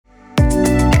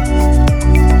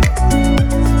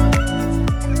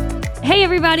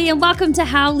everybody, and welcome to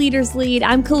How Leaders Lead.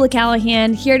 I'm Kula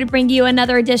Callahan, here to bring you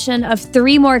another edition of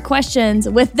 3 More Questions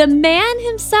with the man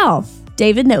himself,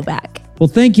 David Novak. Well,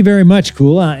 thank you very much,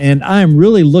 Kula. And I'm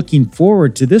really looking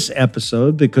forward to this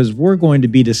episode because we're going to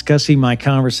be discussing my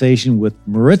conversation with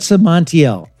Maritza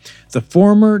Montiel, the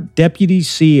former deputy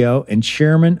CEO and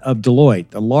chairman of Deloitte,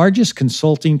 the largest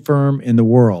consulting firm in the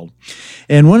world.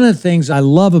 And one of the things I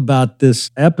love about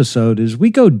this episode is we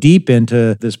go deep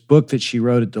into this book that she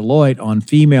wrote at Deloitte on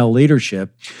female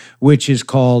leadership, which is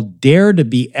called Dare to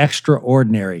be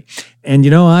Extraordinary. And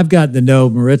I've gotten to know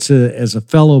Maritza as a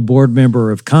fellow board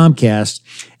member of Comcast.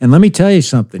 And let me tell you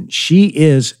something, she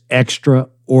is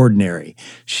extraordinary.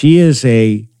 She is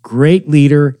a great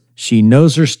leader. She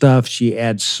knows her stuff. She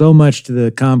adds so much to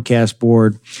the Comcast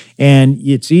board. And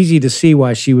it's easy to see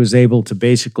why she was able to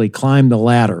basically climb the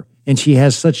ladder. And she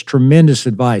has such tremendous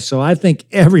advice. So I think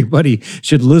everybody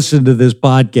should listen to this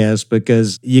podcast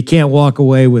because you can't walk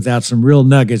away without some real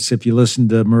nuggets if you listen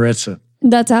to Maritza.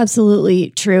 That's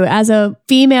absolutely true. As a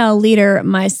female leader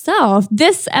myself,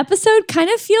 this episode kind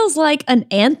of feels like an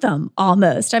anthem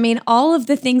almost. I mean, all of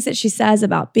the things that she says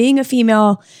about being a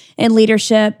female in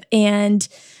leadership and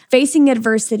facing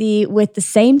adversity with the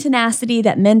same tenacity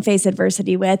that men face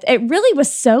adversity with, it really was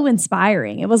so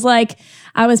inspiring. It was like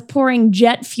I was pouring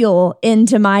jet fuel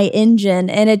into my engine,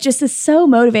 and it just is so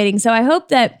motivating. So I hope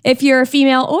that if you're a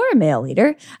female or a male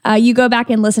leader, you go back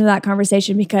and listen to that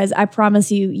conversation because I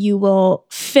promise you, you will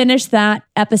finish that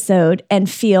episode and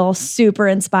feel super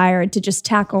inspired to just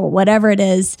tackle whatever it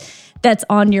is that's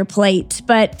on your plate.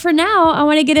 But for now, I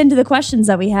want to get into the questions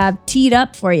that we have teed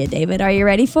up for you, David. Are you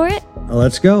ready for it?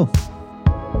 Let's go.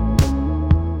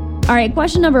 All right,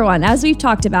 question number 1. As we've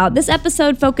talked about, this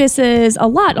episode focuses a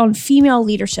lot on female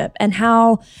leadership and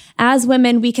how, as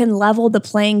women, we can level the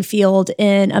playing field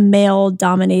in a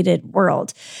male-dominated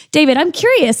world. David, I'm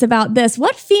curious about this.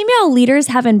 What female leaders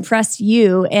have impressed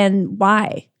you and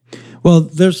why? Well,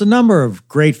 there's a number of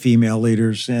great female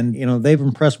leaders, and they've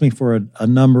impressed me for a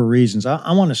number of reasons.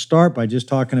 I want to start by just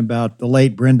talking about the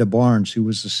late Brenda Barnes, who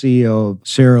was the CEO of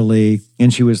Sara Lee,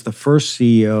 and she was the first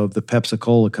CEO of the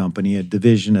Pepsi-Cola Company, a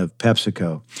division of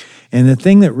PepsiCo. And the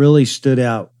thing that really stood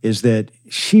out is that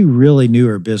she really knew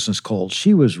her business cold.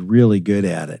 She was really good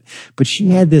at it. But she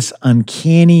had this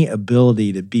uncanny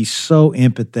ability to be so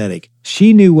empathetic.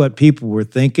 She knew what people were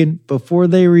thinking before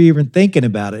they were even thinking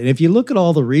about it. And if you look at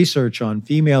all the research on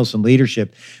females in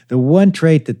leadership, the one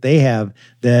trait that they have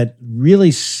that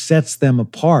really sets them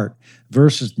apart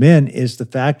versus men is the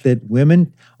fact that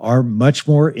women are much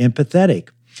more empathetic.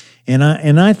 And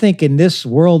I think in this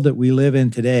world that we live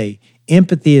in today,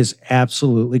 empathy is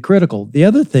absolutely critical. The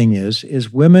other thing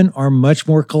is women are much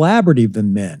more collaborative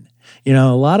than men.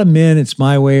 A lot of men, it's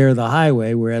my way or the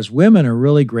highway, whereas women are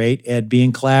really great at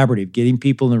being collaborative, getting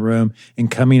people in the room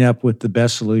and coming up with the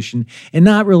best solution and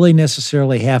not really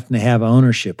necessarily having to have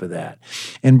ownership of that.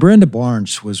 And Brenda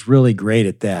Barnes was really great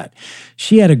at that.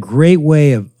 She had a great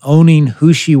way of owning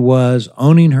who she was,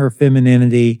 owning her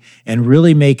femininity, and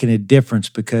really making a difference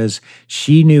because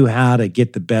she knew how to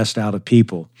get the best out of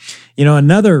people.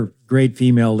 Another great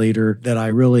female leader that I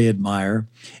really admire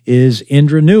is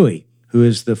Indra Nooyi, who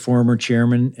is the former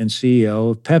chairman and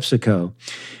CEO of PepsiCo.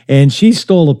 And she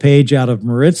stole a page out of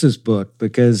Maritza's book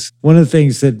because one of the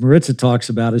things that Maritza talks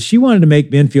about is she wanted to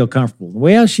make men feel comfortable. The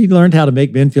way how she learned how to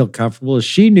make men feel comfortable is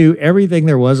she knew everything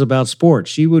there was about sports.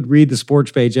 She would read the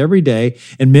sports page every day,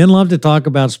 and men love to talk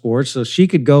about sports, so she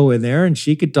could go in there and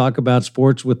she could talk about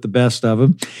sports with the best of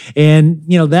them. And,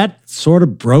 that sort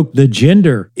of broke the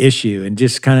gender issue and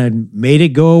just kind of made it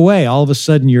go away. All of a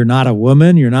sudden, you're not a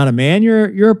woman, you're not a man,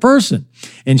 you're a person.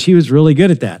 And she was really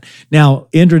good at that. Now,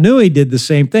 Indra Nooyi did the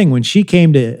same thing. When she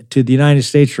came to the United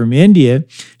States from India,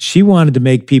 she wanted to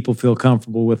make people feel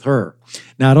comfortable with her,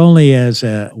 not only as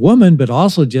a woman, but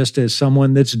also just as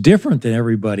someone that's different than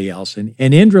everybody else. And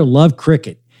Indra loved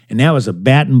cricket, and that was a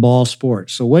bat and ball sport.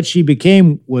 So what she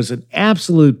became was an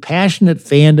absolute passionate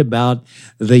fan about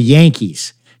the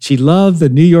Yankees. She loved the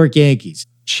New York Yankees.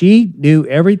 She knew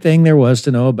everything there was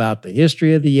to know about the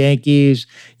history of the Yankees,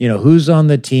 who's on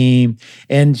the team,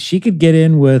 and she could get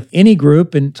in with any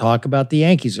group and talk about the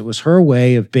Yankees. It was her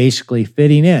way of basically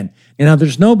fitting in.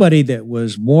 There's nobody that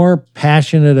was more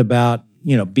passionate about,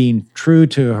 being true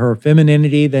to her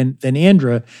femininity than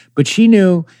Indra, but she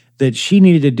knew that she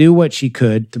needed to do what she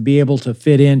could to be able to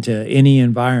fit into any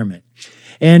environment.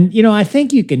 And, I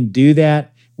think you can do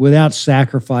that without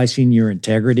sacrificing your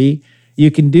integrity. You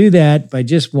can do that by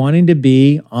just wanting to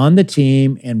be on the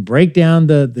team and break down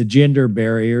the gender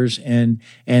barriers and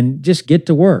just get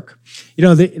to work.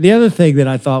 The other thing that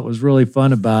I thought was really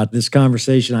fun about this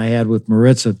conversation I had with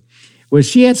Maritza was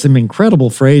she had some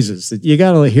incredible phrases that you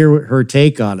got to hear her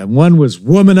take on them. One was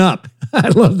woman up. I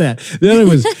love that. The other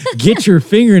was get your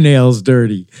fingernails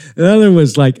dirty. The other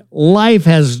was like life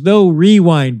has no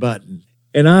rewind button.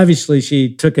 And obviously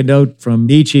she took a note from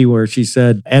Nietzsche where she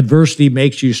said, adversity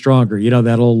makes you stronger. You know,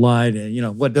 that old line,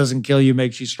 what doesn't kill you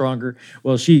makes you stronger.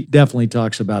 Well, she definitely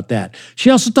talks about that. She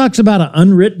also talks about an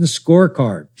unwritten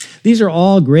scorecard. These are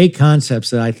all great concepts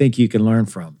that I think you can learn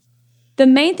from. The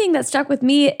main thing that stuck with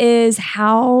me is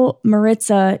how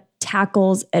Maritza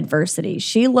tackles adversity.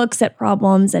 She looks at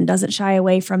problems and doesn't shy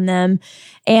away from them.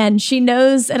 And she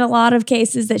knows in a lot of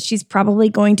cases that she's probably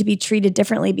going to be treated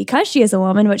differently because she is a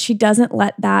woman, but she doesn't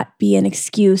let that be an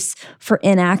excuse for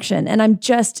inaction. And I'm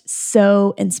just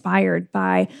so inspired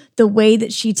by the way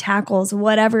that she tackles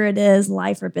whatever it is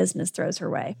life or business throws her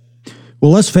way. Well,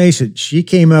 let's face it, she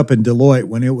came up in Deloitte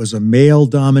when it was a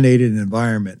male-dominated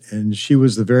environment, and she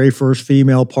was the very first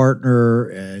female partner,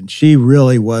 and she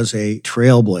really was a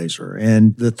trailblazer.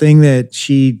 And the thing that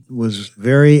she was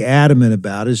very adamant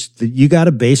about is that you got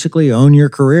to basically own your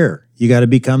career. You got to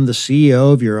become the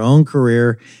CEO of your own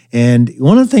career. And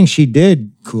one of the things she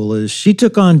did, cool, is she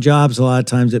took on jobs a lot of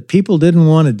times that people didn't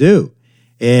want to do.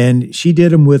 And she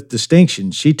did them with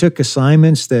distinction. She took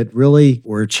assignments that really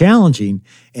were challenging.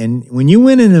 And when you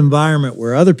win in an environment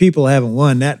where other people haven't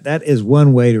won, that is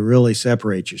one way to really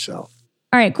separate yourself.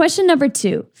 All right, question number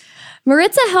 2.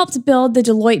 Maritza helped build the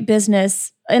Deloitte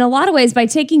business in a lot of ways by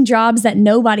taking jobs that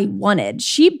nobody wanted.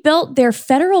 She built their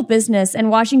federal business in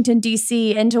Washington,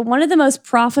 D.C. into one of the most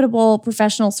profitable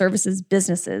professional services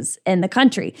businesses in the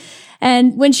country.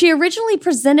 And when she originally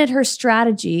presented her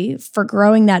strategy for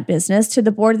growing that business to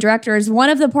the board of directors,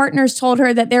 one of the partners told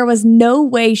her that there was no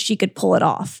way she could pull it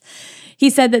off.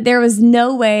 He said that there was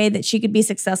no way that she could be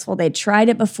successful. They'd tried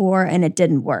it before and it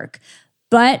didn't work.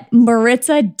 But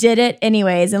Maritza did it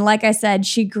anyways. And like I said,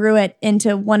 she grew it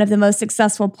into one of the most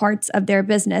successful parts of their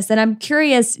business. And I'm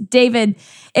curious, David,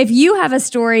 if you have a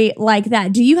story like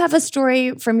that, do you have a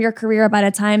story from your career about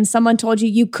a time someone told you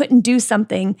you couldn't do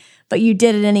something, but you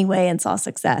did it anyway and saw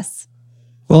success?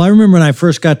 Well, I remember when I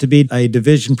first got to be a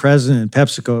division president in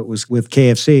PepsiCo, it was with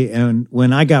KFC. And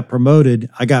when I got promoted,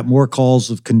 I got more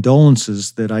calls of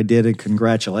condolences than I did in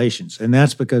congratulations. And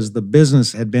that's because the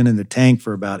business had been in the tank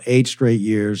for about 8 straight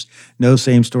years, no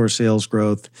same-store sales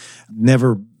growth,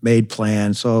 never made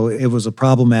plans. So it was a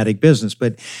problematic business.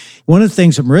 But one of the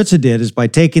things that Maritza did is by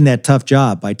taking that tough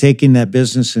job, by taking that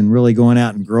business and really going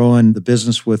out and growing the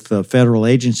business with federal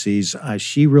agencies,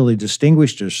 she really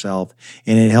distinguished herself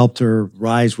and it helped her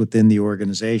rise within the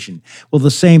organization. Well, the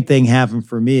same thing happened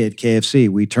for me at KFC.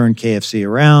 We turned KFC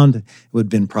around. It had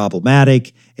been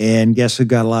problematic. And guess who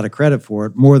got a lot of credit for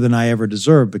it? More than I ever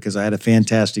deserved because I had a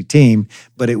fantastic team.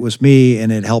 But it was me,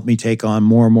 and it helped me take on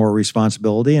more and more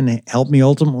responsibility and it helped me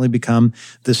ultimately become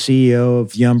the CEO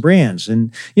of Yum Brands.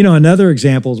 And, another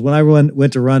example is when I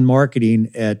went to run marketing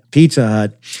at Pizza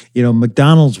Hut,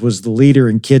 McDonald's was the leader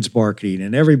in kids marketing.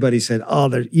 And everybody said,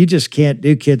 you just can't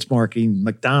do kids marketing.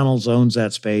 McDonald's owns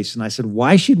that space. And I said,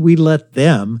 why should we let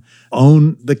them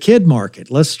own the kid market?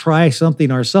 Let's try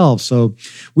something ourselves. So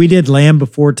we did Land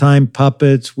Before Time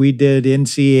puppets. We did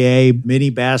NCAA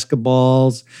mini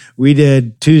basketballs. We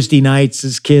did Tuesday nights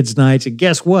as kids' nights. And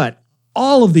guess what?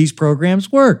 All of these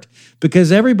programs worked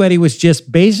because everybody was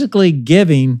just basically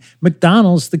giving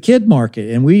McDonald's the kid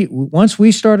market. And once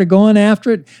we started going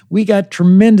after it, we got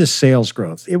tremendous sales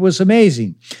growth. It was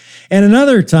amazing. And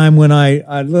another time when I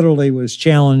literally was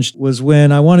challenged was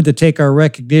when I wanted to take our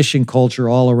recognition culture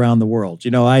all around the world.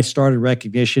 I started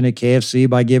recognition at KFC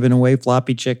by giving away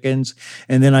floppy chickens,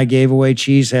 and then I gave away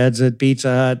cheese heads at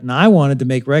Pizza Hut. And I wanted to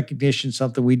make recognition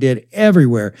something we did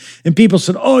everywhere. And people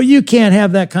said, you can't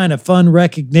have that kind of fun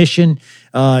recognition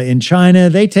in China.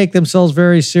 They take themselves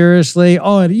very seriously.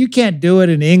 You can't do it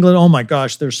in England. Oh my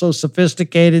gosh, they're so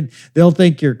sophisticated. They'll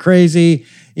think you're crazy.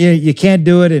 You can't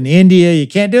do it in India. You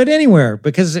can't do it anywhere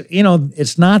because,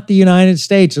 it's not the United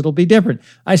States. It'll be different.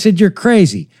 I said, you're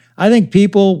crazy. I think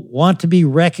people want to be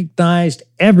recognized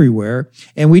everywhere.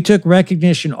 And we took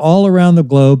recognition all around the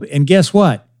globe. And guess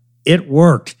what? It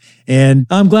worked. And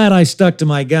I'm glad I stuck to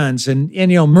my guns. And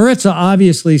Maritza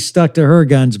obviously stuck to her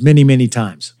guns many, many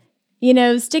times.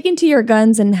 Sticking to your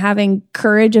guns and having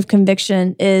courage of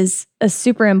conviction is a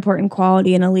super important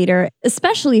quality in a leader,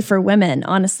 especially for women,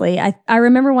 honestly. I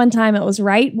remember one time it was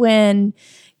right when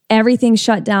everything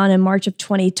shut down in March of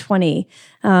 2020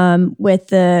 with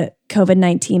the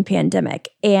COVID-19 pandemic.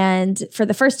 And for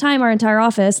the first time, our entire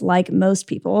office, like most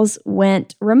people's,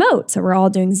 went remote. So we're all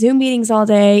doing Zoom meetings all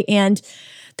day. And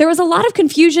there was a lot of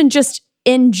confusion just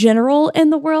in general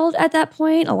in the world at that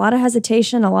point, a lot of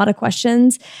hesitation, a lot of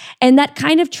questions. And that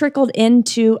kind of trickled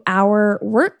into our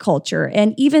work culture.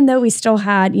 And even though we still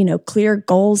had, clear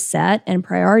goals set and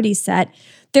priorities set,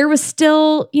 there was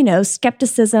still,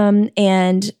 skepticism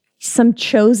and some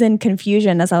chosen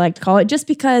confusion, as I like to call it, just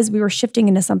because we were shifting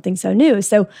into something so new.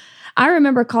 So I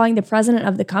remember calling the president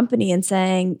of the company and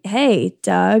saying, hey,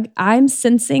 Doug, I'm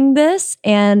sensing this.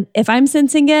 And if I'm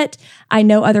sensing it, I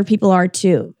know other people are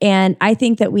too. And I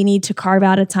think that we need to carve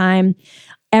out a time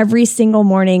every single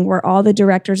morning where all the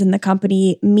directors in the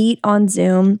company meet on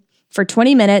Zoom for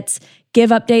 20 minutes,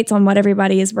 give updates on what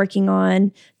everybody is working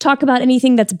on, talk about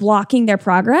anything that's blocking their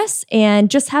progress,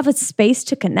 and just have a space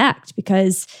to connect,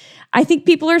 because I think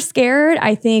people are scared.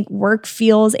 I think work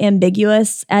feels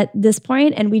ambiguous at this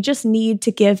point, and we just need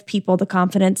to give people the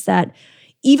confidence that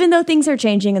even though things are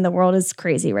changing and the world is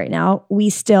crazy right now, we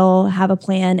still have a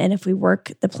plan. And if we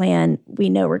work the plan, we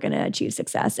know we're going to achieve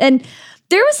success. And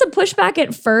there was some pushback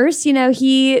at first.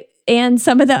 He and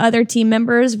some of the other team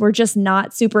members were just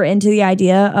not super into the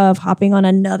idea of hopping on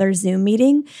another Zoom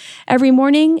meeting every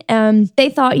morning. They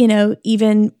thought,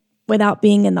 even without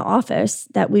being in the office,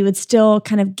 that we would still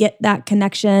kind of get that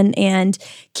connection and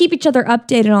keep each other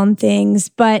updated on things.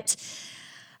 But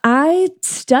I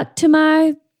stuck to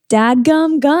my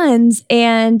dadgum guns,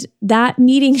 and that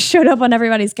meeting showed up on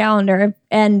everybody's calendar.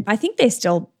 And I think they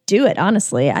still do it,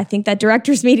 honestly. I think that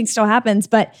director's meeting still happens,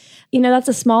 but that's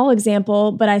a small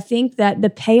example. But I think that the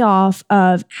payoff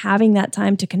of having that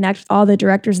time to connect with all the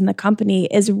directors in the company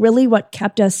is really what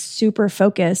kept us super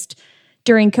focused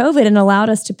during COVID and allowed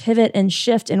us to pivot and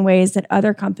shift in ways that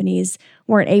other companies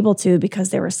weren't able to because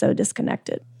they were so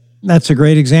disconnected. That's a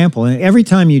great example. And every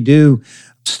time you do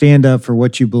stand up for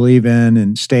what you believe in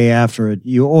and stay after it,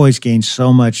 you always gain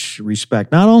so much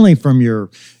respect, not only from your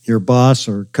boss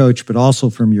or coach, but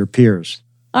also from your peers.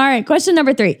 All right, question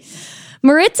number 3.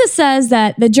 Maritza says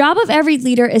that the job of every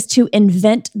leader is to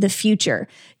invent the future.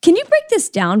 Can you break this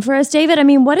down for us, David? I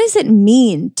mean, what does it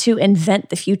mean to invent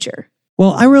the future?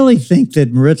 Well, I really think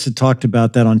that Maritza talked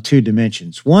about that on 2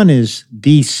 dimensions. One is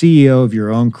be CEO of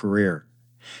your own career.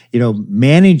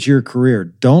 Manage your career.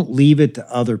 Don't leave it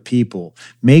to other people.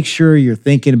 Make sure you're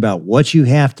thinking about what you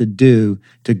have to do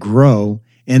to grow,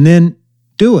 and then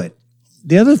do it.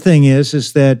 The other thing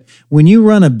is that when you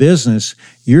run a business,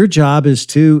 your job is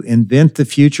to invent the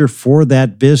future for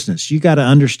that business. You got to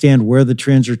understand where the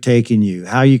trends are taking you,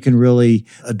 how you can really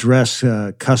address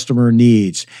customer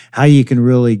needs, how you can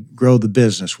really grow the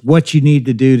business, what you need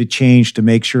to do to change to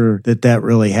make sure that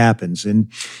really happens.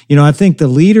 And, I think the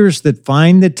leaders that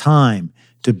find the time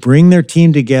to bring their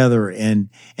team together and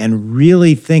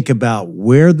really think about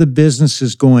where the business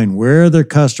is going, where their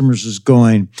customers is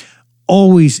going,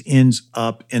 always ends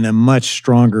up in a much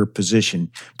stronger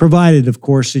position, provided, of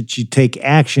course, that you take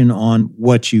action on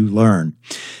what you learn.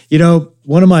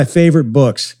 One of my favorite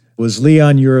books was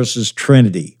Leon Uris's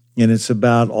Trinity, and it's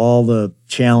about all the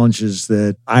challenges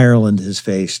that Ireland has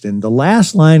faced. And the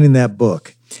last line in that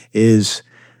book is,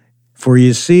 "For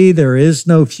you see, there is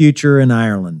no future in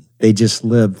Ireland. They just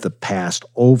live the past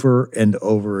over and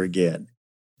over again."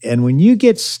 And when you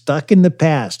get stuck in the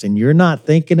past and you're not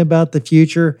thinking about the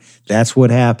future, that's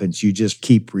what happens. You just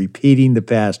keep repeating the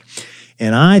past.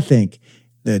 And I think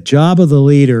the job of the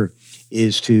leader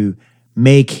is to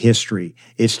make history.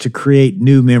 It's to create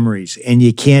new memories. And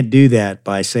you can't do that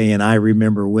by saying, I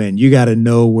remember when. You got to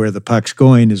know where the puck's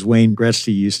going, as Wayne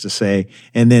Gretzky used to say,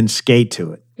 and then skate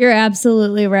to it. You're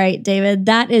absolutely right, David.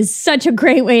 That is such a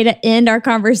great way to end our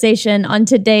conversation on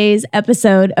today's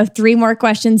episode of 3 More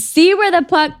Questions. See where the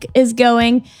puck is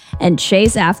going and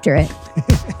chase after it.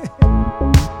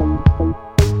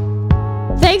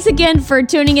 Thanks again for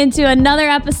tuning into another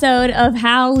episode of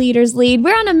How Leaders Lead.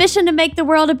 We're on a mission to make the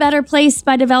world a better place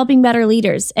by developing better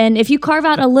leaders. And if you carve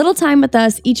out a little time with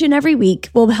us each and every week,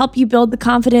 we'll help you build the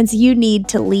confidence you need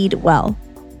to lead well.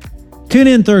 Tune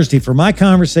in Thursday for my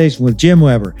conversation with Jim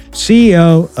Weber,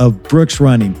 CEO of Brooks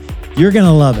Running. You're going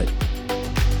to love it.